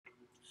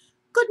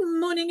Good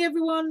morning,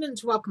 everyone, and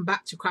welcome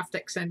back to Craft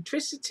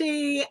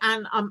Eccentricity.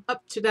 And I'm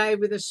up today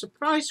with a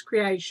surprise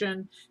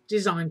creation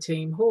design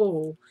team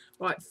haul.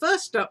 Right,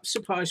 first up,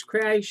 surprise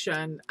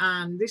creation,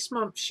 and this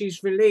month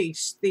she's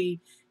released the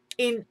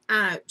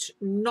in-out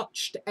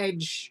notched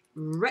edge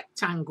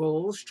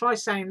rectangles. Try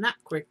saying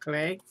that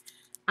quickly,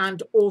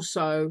 and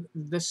also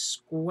the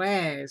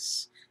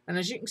squares. And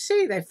as you can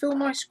see, they fill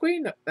my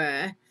screen up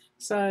there.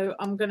 So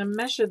I'm going to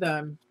measure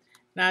them.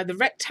 Now the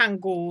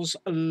rectangles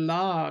are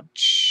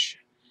large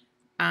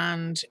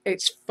and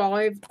it's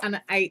 5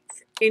 1/8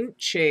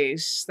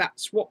 inches.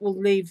 That's what will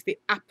leave the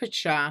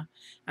aperture,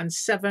 and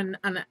 7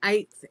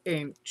 1/8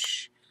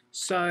 inch.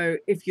 So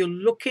if you're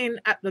looking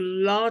at the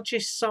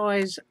largest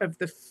size of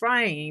the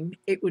frame,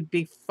 it would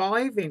be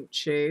 5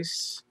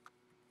 inches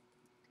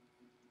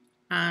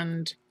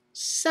and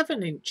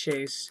 7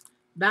 inches.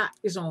 That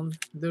is on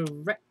the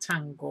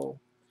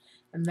rectangle.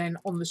 And then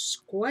on the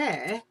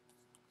square,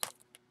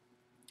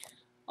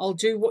 I'll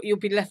do what you'll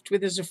be left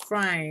with as a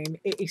frame.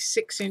 It is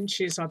 6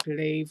 inches, I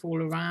believe, all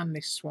around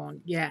this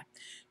one. Yeah,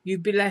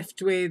 you'd be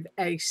left with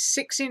a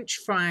 6 inch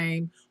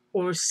frame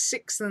or a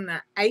 6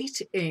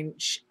 1/8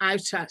 inch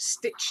outer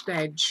stitched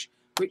edge,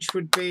 which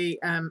would be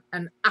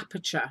an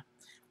aperture.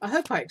 I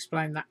hope I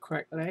explained that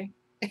correctly.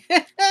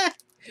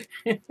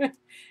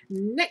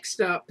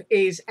 Next up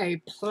is a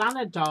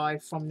planner die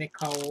from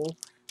Nicole,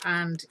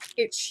 and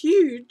it's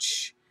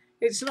huge.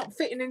 It's not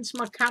fitting into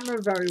my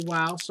camera very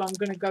well, so I'm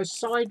going to go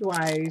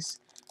sideways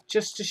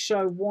just to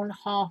show one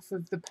half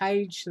of the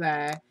page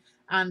there,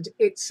 and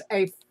it's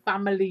a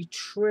family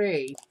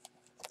tree.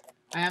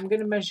 I am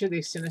going to measure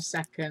this in a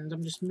second.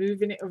 I'm just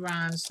moving it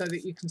around so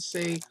that you can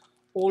see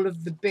all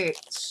of the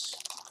bits.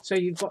 So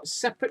you've got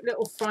separate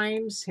little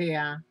frames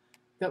here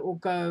that will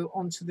go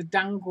onto the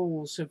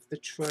dangles of the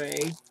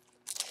tree,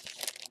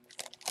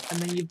 and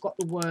then you've got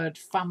the word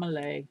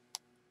family.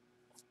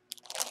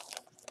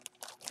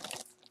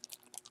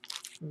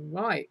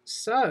 Right,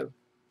 so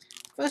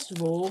first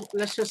of all,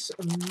 let us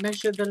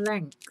measure the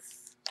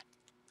length.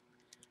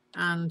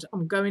 And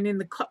I'm going in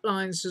the cut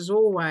lines as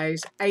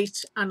always,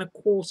 8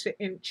 1/4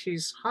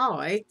 inches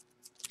high.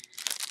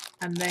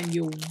 And then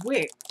your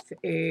width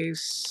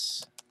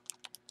is,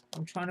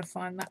 I'm trying to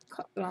find that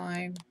cut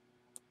line,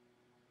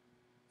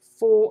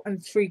 4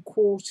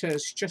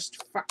 3/4, just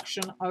a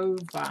fraction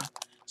over.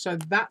 So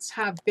that's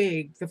how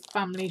big the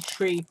family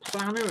tree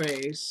planner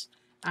is.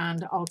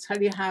 And I'll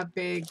tell you how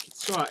big,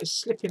 it's right, it's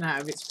slipping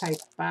out of its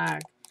paper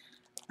bag.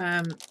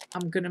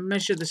 I'm going to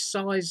measure the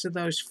size of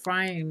those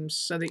frames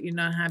so that you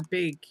know how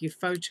big your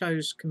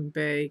photos can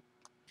be.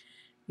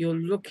 You're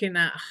looking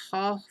at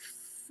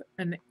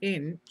 1/2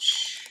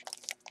 inch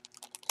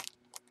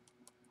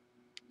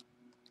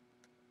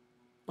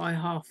by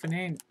 1/2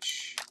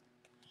 inch.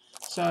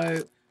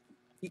 So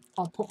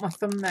I'll put my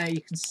thumb there,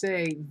 you can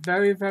see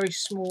very, very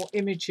small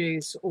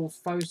images or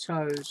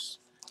photos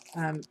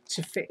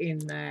to fit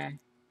in there.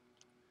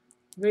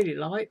 Really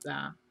like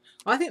that.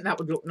 I think that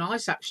would look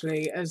nice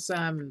actually as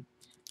an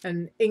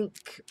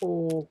ink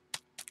or,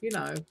 you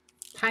know,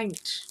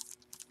 paint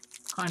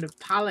kind of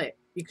palette.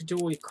 You could do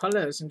all your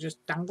colours and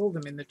just dangle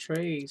them in the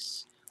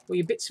trees, or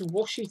your bits of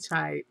washi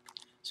tape.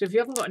 So if you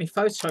haven't got any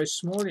photos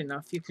small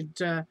enough, you could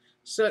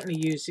certainly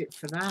use it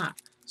for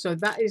that. So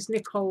that is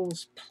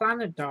Nicole's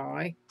planner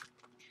die.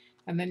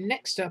 And then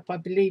next up, I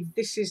believe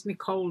this is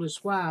Nicole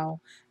as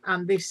well,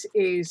 and this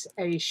is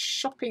a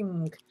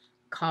shopping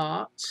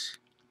cart,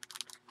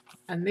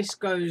 and this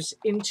goes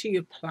into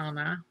your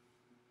planner.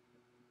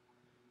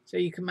 So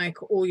you can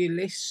make all your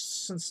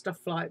lists and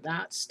stuff like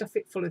that, stuff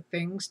it full of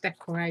things,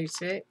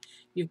 decorate it.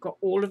 You've got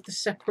all of the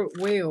separate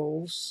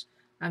wheels,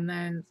 and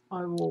then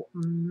I will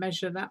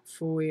measure that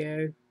for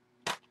you.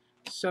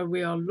 So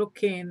we are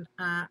looking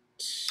at,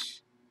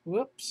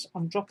 whoops,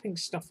 I'm dropping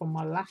stuff on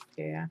my lap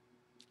here.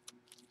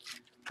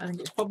 I think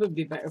it's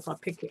probably better if I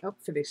pick it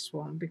up for this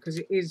one because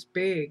it is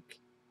big.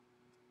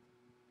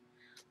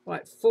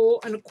 Right,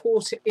 4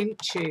 1/4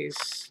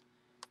 inches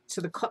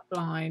to the cut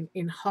line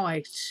in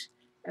height,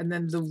 and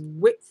then the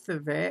width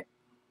of it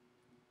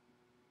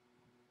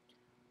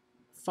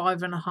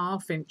 5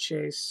 1/2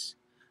 inches.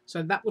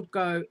 So that would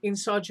go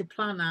inside your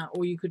planner,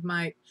 or you could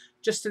make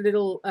just a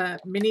little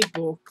mini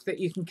book that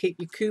you can keep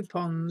your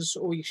coupons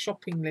or your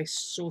shopping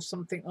lists or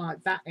something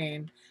like that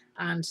in.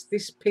 And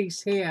this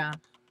piece here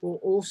will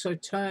also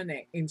turn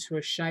it into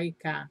a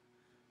shaker.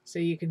 So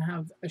you can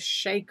have a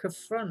shaker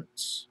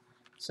front.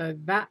 So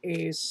that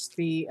is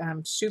the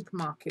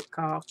supermarket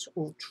cart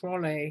or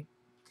trolley.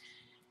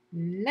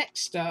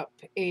 Next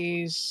up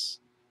is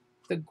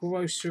the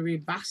grocery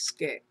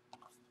basket.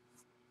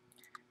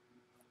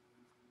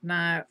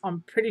 Now,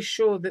 I'm pretty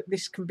sure that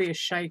this can be a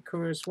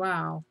shaker as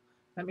well.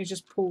 Let me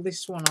just pull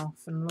this one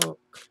off and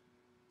look.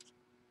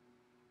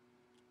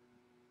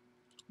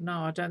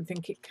 No, I don't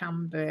think it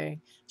can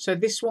be. So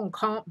this one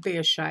can't be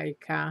a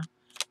shaker,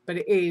 but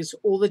it is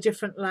all the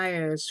different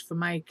layers for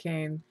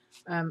making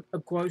a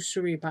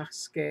grocery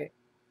basket.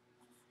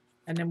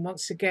 And then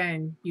once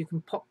again, you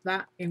can pop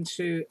that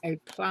into a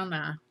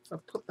planner. If I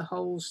put the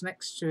holes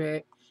next to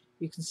it,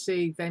 You can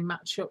see they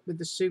match up with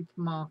the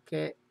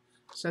supermarket,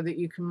 so that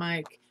you can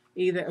make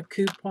either a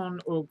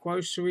coupon or a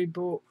grocery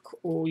book,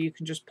 or you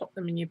can just pop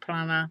them in your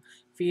planner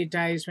for your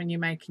days when you're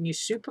making your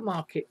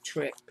supermarket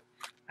trip.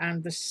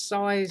 And the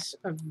size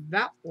of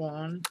that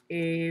one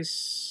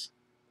is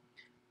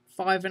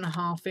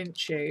 5.5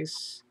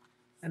 inches,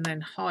 and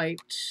then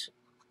height,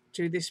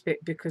 do this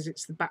bit because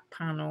it's the back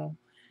panel,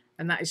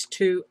 and that is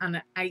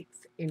 2.1/8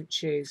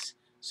 inches.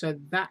 So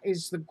that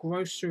is the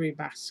grocery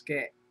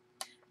basket.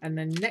 And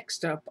then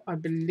next up, I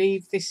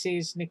believe this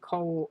is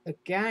Nicole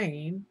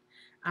again,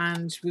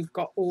 and we've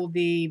got all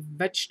the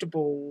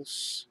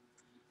vegetables.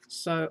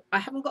 So I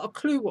haven't got a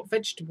clue what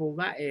vegetable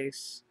that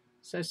is,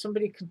 so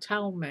somebody can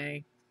tell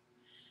me.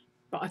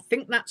 But I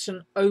think that's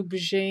an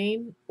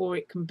aubergine, or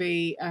it can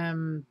be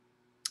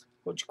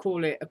what do you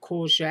call it, a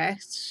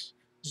courgette,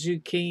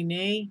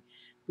 zucchini.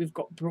 We've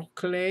got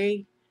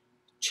broccoli,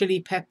 chili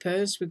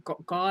peppers. We've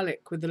got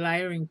garlic with the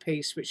layering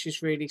piece, which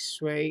is really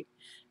sweet.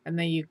 And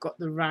then you've got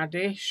the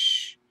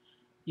radish.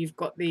 You've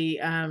got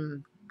the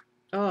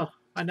oh,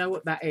 I know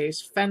what that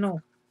is,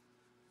 fennel.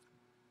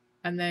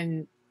 And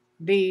then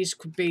these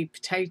could be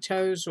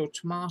potatoes or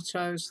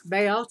tomatoes.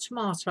 They are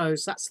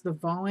tomatoes. That's the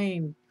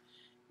vine.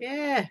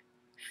 Yeah.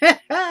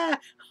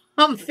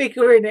 I'm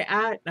figuring it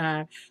out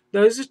now.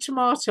 Those are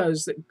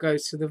tomatoes that go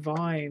to the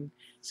vine.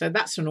 So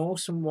that's an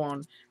awesome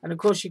one. And of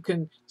course you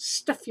can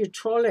stuff your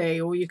trolley,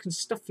 or you can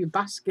stuff your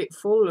basket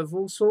full of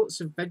all sorts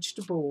of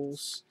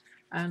vegetables.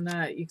 And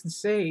you can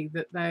see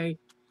that they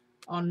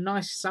are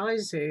nice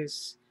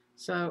sizes.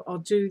 So I'll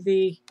do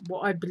the,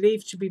 what I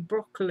believe to be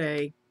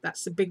broccoli.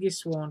 That's the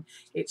biggest one.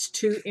 It's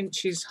 2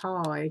 inches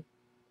high.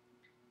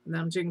 And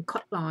I'm doing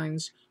cut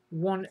lines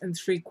 1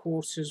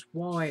 3/4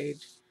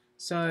 wide.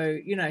 So,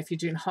 you know, if you're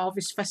doing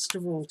harvest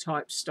festival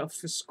type stuff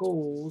for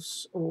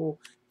schools or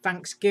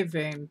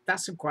Thanksgiving,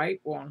 that's a great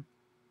one.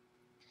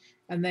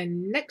 And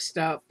then next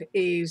up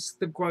is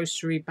the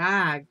grocery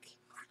bag.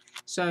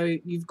 So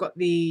you've got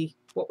the,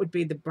 what would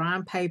be the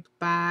brown paper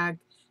bag,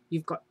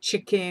 you've got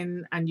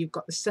chicken, and you've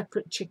got the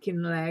separate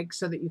chicken legs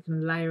so that you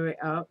can layer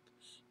it up.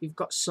 You've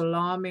got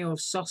salami or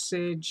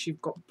sausage,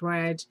 you've got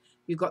bread,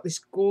 you've got this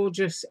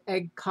gorgeous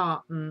egg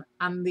carton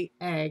and the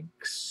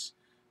eggs.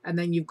 And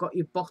then you've got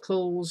your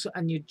bottles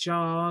and your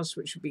jars,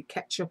 which would be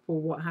ketchup or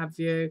what have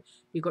you.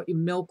 You've got your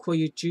milk or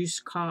your juice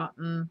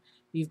carton.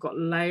 You've got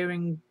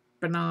layering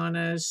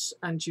bananas,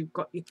 and you've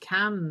got your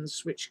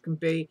cans, which can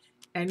be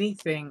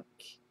anything.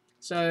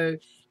 So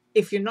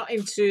if you're not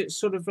into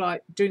sort of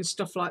like doing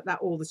stuff like that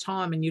all the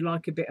time, and you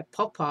like a bit of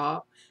pop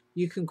art,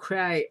 you can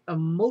create a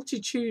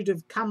multitude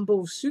of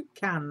Campbell's soup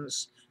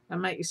cans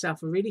and make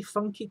yourself a really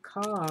funky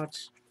card.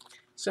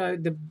 So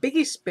the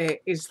biggest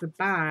bit is the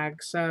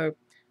bag. So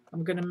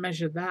I'm going to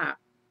measure that.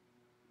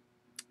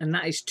 And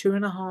that is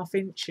 2.5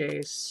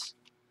 inches.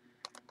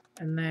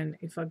 And then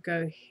if I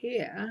go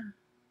here,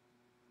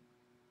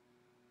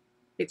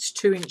 it's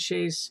 2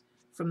 inches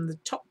from the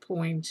top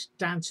point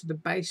down to the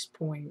base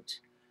point.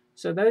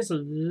 So those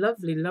are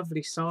lovely,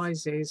 lovely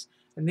sizes.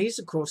 And these,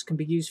 of course, can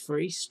be used for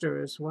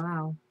Easter as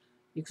well.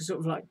 You can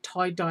sort of like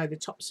tie-dye the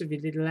tops of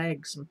your little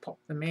eggs and pop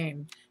them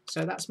in.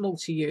 So that's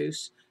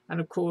multi-use. And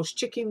of course,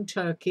 chicken,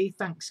 turkey,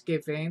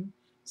 Thanksgiving.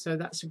 So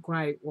that's a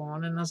great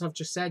one. And as I've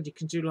just said, you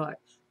can do like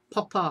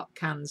pop art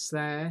cans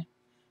there.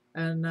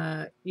 And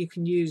you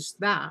can use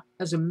that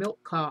as a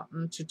milk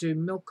carton to do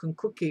milk and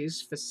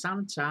cookies for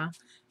Santa,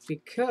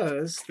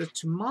 because the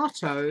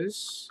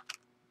tomatoes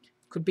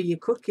could be your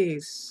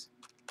cookies.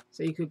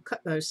 So you could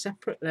cut those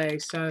separately.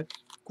 So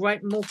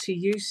great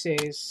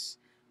multi-uses.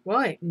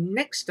 Right,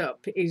 next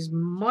up is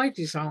my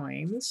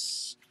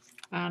designs.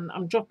 And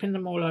I'm dropping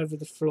them all over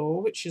the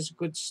floor, which is a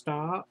good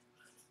start.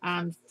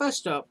 And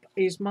first up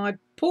is my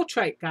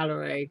portrait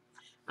gallery.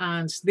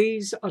 And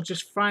these are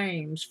just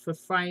frames for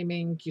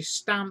framing your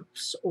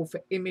stamps, or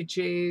for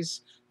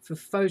images, for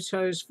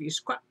photos, for your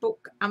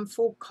scrapbook, and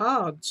for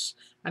cards.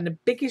 And the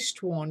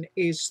biggest one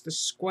is the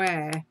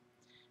square.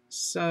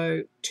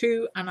 So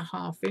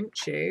 2.5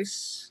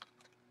 inches.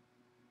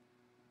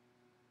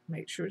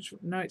 Make sure it's,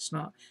 no, it's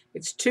not.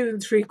 It's 2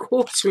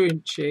 3/4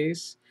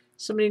 inches.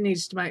 Somebody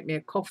needs to make me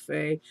a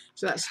coffee.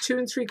 So that's 2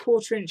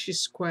 3/4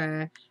 inches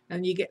square.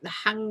 And you get the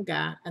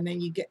hanger, and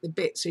then you get the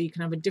bit so you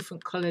can have a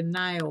different colour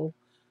nail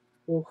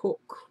or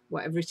hook,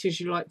 whatever it is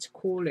you like to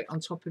call it, on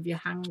top of your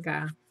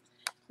hanger.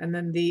 And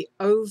then the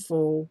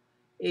oval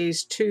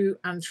is 2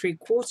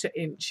 3/4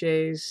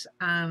 inches,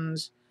 and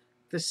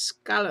the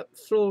scallop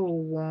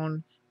floral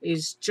one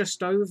is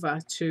just over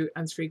 2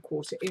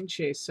 3/4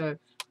 inches. So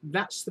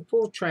that's the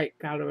portrait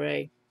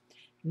gallery.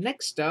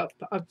 Next up,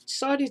 I've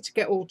decided to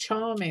get all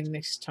charming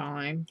this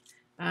time,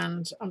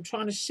 and I'm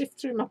trying to sift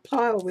through my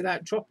pile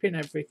without dropping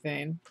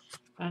everything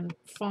and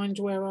find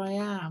where I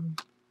am.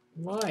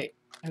 Right,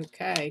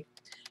 okay.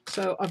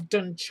 So I've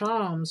done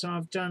charms, and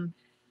I've done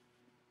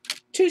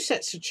 2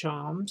 sets of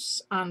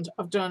charms, and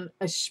I've done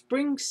a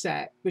spring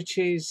set, which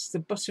is the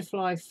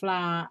butterfly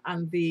flower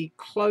and the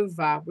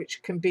clover,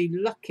 which can be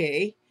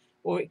lucky,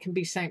 or it can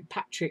be St.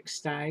 Patrick's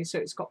Day, so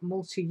it's got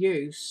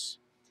multi-use.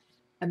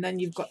 And then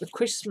you've got the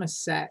Christmas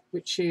set,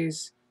 which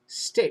is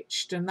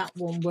stitched, and that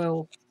one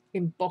will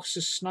emboss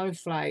a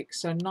snowflake.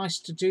 So nice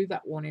to do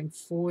that one in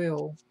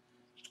foil.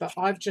 But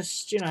I've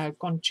just, you know,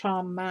 gone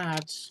charm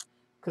mad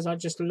because I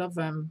just love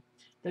them.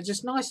 They're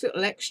just nice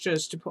little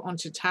extras to put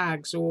onto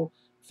tags or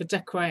for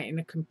decorating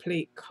a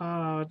complete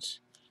card.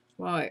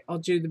 Right, I'll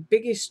do the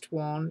biggest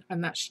one,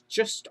 and that's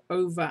just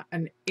over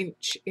an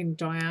inch in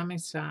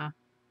diameter,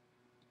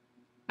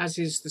 as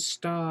is the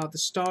star. The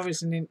star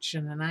is an inch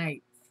and an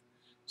eighth.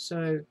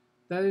 So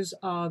those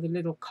are the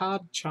little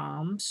card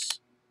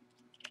charms.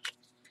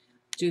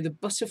 Do the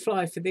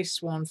butterfly for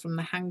this one from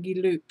the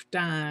hangy loop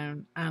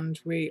down, and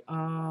we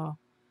are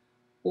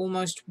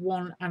almost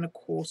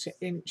 1¼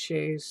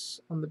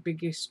 inches on the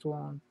biggest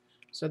one.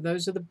 So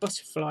those are the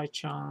butterfly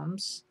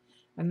charms.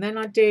 And then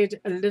I did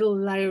a little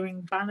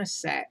layering banner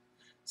set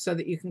so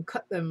that you can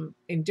cut them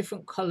in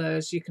different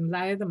colours. You can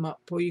layer them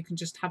up, or you can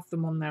just have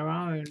them on their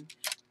own.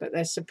 But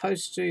they're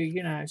supposed to,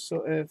 you know,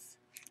 sort of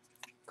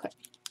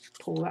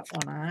pull that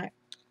one out,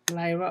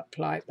 layer up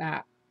like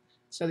that,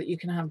 so that you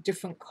can have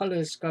different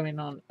colours going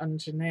on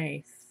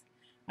underneath.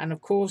 And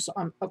of course,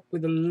 I'm up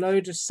with a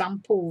load of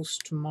samples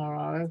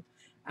tomorrow,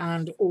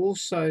 and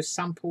also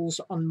samples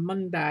on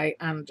Monday,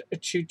 and a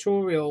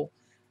tutorial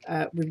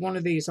with one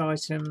of these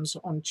items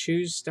on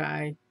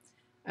Tuesday.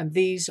 And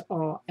these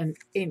are an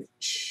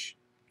inch.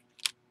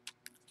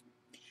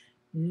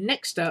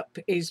 Next up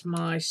is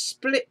my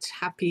split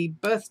happy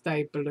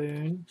birthday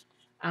balloon,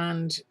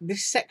 and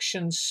this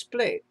section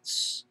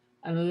splits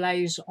and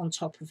lays on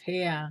top of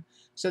here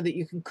so that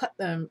you can cut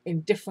them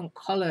in different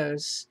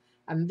colours.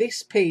 And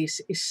this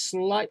piece is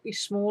slightly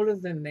smaller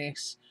than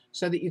this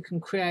so that you can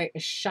create a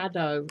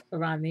shadow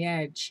around the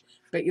edge,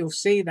 but you'll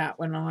see that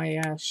when I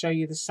show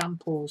you the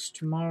samples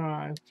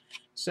tomorrow.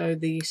 So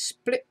the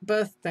split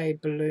birthday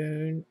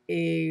balloon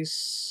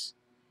is,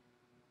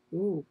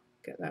 ooh,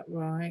 get that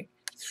right,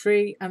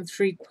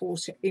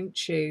 3¾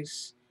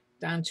 inches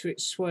down to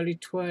its swirly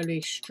twirly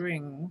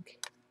string,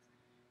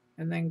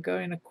 and then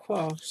going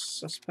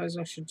across, I suppose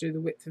I should do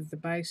the width of the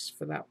base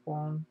for that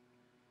one,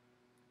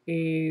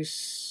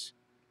 is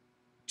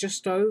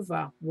just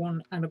over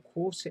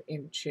 1¼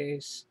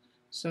 inches.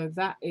 So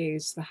that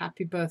is the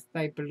happy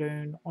birthday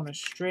balloon on a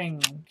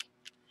string.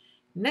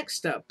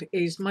 Next up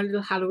is my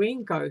little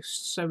Halloween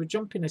ghost. So we're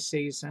jumping a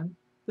season.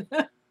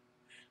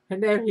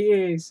 And there he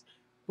is.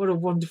 What a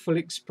wonderful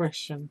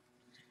expression.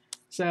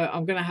 So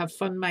I'm going to have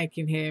fun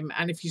making him.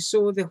 And if you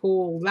saw the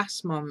haul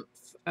last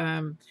month,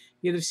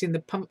 you'll have seen the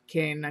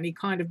pumpkin, and he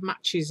kind of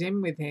matches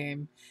in with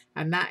him.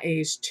 And that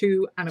is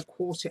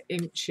 2¼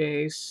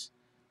 inches.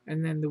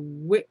 And then the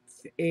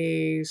width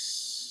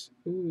is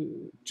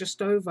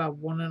just over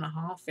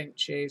 1½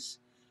 inches.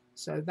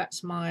 So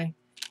that's my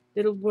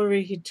little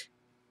worried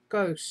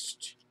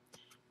ghost.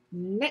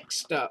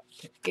 Next up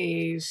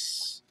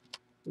is,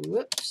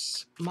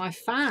 whoops, my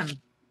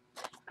fan.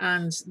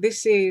 And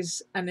this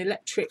is an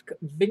electric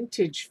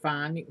vintage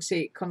fan. You can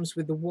see it comes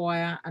with the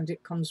wire and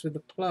it comes with a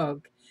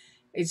plug.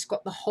 It's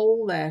got the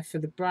hole there for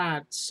the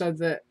brad, so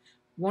that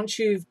once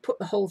you've put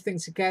the whole thing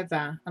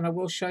together, and I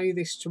will show you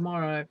this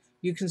tomorrow,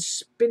 you can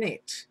spin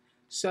it.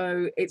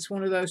 So it's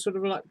one of those sort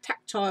of like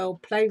tactile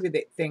play with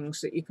it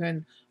things that you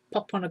can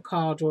pop on a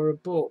card or a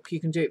book.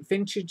 You can do it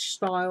vintage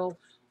style,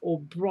 or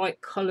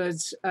bright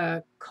colours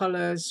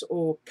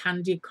or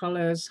candy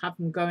colours, have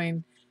them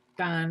going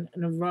down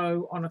in a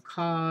row on a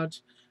card.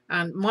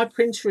 And my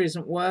printer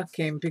isn't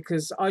working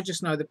because I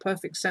just know the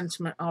perfect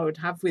sentiment I would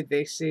have with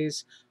this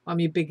is, I'm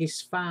your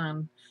biggest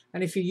fan.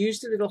 And if you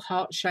used a little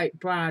heart-shaped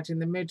brad in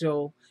the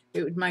middle,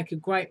 it would make a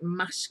great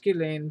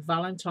masculine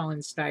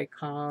Valentine's Day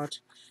card.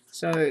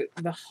 So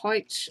the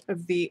height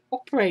of the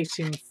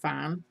operating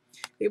fan,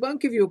 it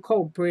won't give you a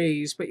cold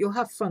breeze, but you'll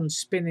have fun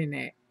spinning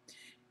it,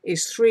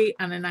 is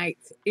 3⅛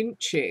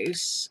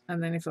 inches.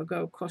 And then if I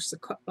go across the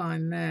cut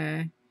line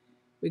there,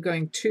 we're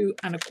going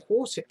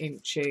 2¼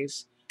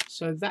 inches.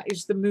 So that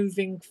is the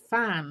moving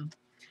fan.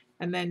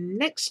 And then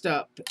next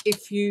up,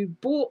 if you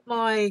bought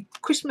my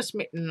Christmas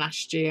mitten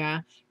last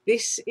year,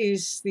 this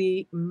is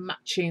the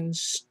matching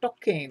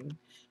stocking.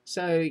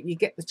 So you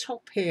get the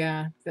top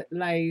here that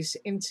lays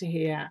into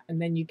here, and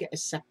then you get a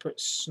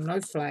separate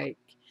snowflake.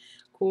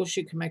 Of course,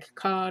 you can make a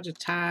card, a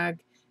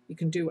tag. You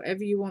can do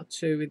whatever you want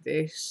to with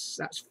this.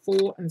 That's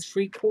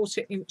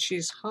 4¾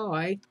 inches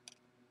high.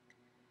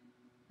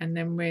 And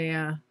then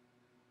we're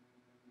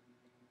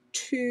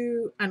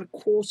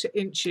 2¼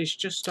 inches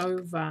just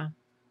over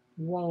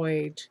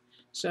wide.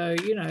 So,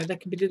 you know, there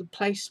can be little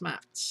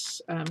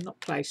placemats, not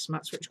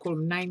placemats, what you call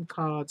them, name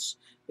cards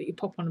that you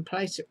pop on a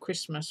plate at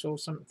Christmas or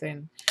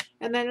something.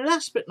 And then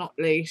last but not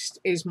least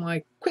is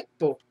my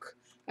QuickBook.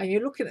 And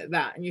you're looking at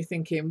that and you're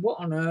thinking, what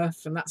on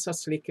earth? And that's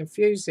utterly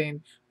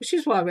confusing, which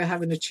is why we're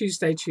having a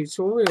Tuesday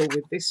tutorial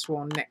with this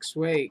one next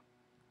week.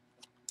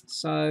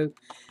 So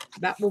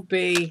that will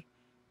be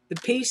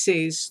the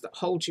pieces that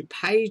hold your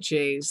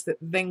pages that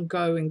then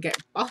go and get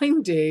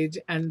binded,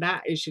 and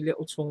that is your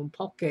little torn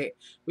pocket,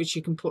 which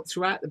you can put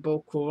throughout the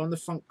book or on the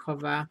front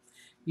cover.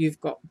 You've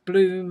got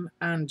bloom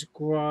and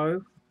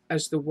grow,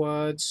 as the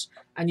words,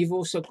 and you've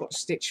also got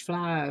stitch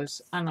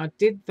flowers, and I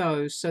did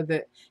those so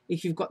that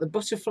if you've got the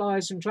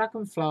butterflies and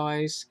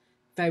dragonflies,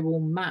 they will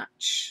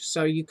match,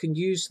 so you can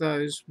use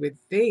those with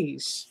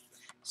these.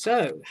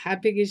 So how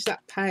big is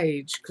that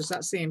page, because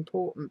that's the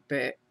important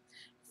bit.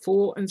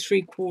 4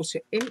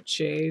 3/4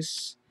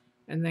 inches,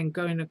 and then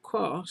going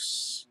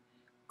across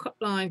cut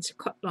line to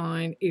cut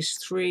line is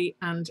 3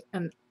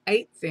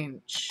 1/8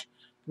 inch.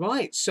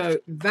 Right, so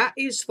that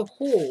is the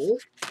haul.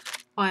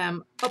 I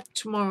am up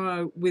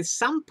tomorrow with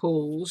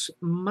samples.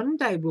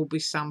 Monday will be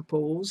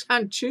samples,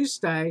 and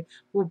Tuesday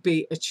will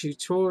be a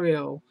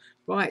tutorial.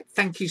 Right,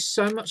 thank you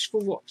so much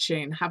for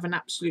watching. Have an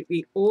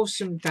absolutely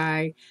awesome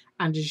day,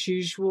 and as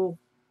usual,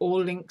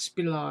 all links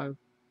below.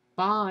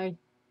 Bye.